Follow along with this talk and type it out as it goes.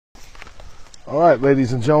Alright,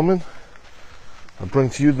 ladies and gentlemen, I bring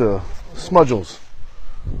to you the Smudgles,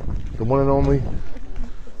 the one and only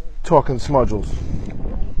talking Smudgles.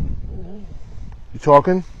 You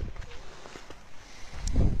talking?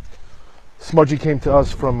 Smudgy came to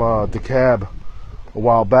us from Dekalb a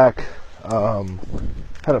while back.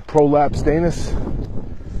 Had a prolapse anus.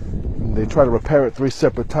 They tried to repair it 3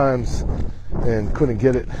 separate times and couldn't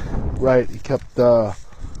get it right. He kept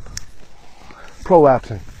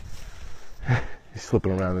prolapsing. He's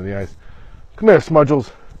slipping around in the ice. Come here,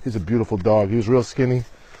 Smudgles. He's a beautiful dog. He was real skinny,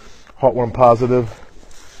 Heartworm Positive,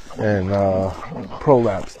 and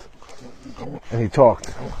prolapsed. And he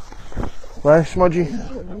talked. Right, Smudgy?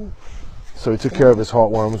 So we took care of his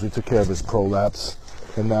heartworms, we took care of his prolapse,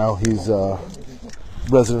 and now he's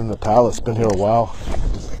resident in the palace. Been here a while.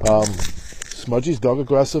 Smudgy's dog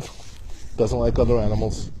aggressive, doesn't like other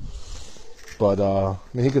animals, but I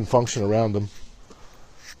mean, he can function around them.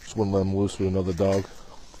 Just wouldn't let him loose with another dog.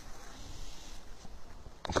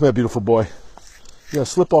 Come here, beautiful boy. You're gonna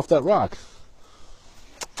slip off that rock.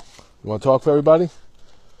 You want to talk for everybody?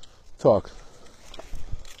 Talk.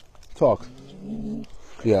 Talk.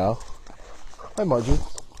 Yeah. Hi, Margie.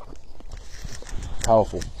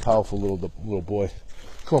 Powerful little boy.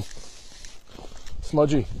 Come on.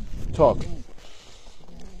 Smudgy, talk.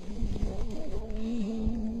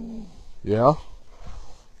 Yeah?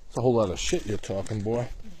 It's a whole lot of shit you're talking, boy.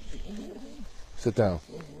 Sit down.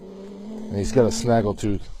 And he's got a snaggle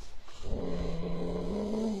tooth.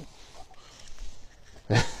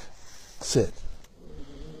 Sit.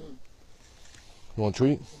 You want a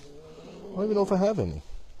treat? I don't even know if I have any.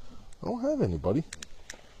 I don't have any, buddy.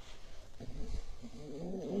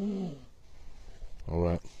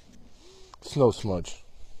 Alright. Snow Smudge.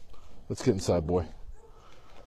 Let's get inside, boy.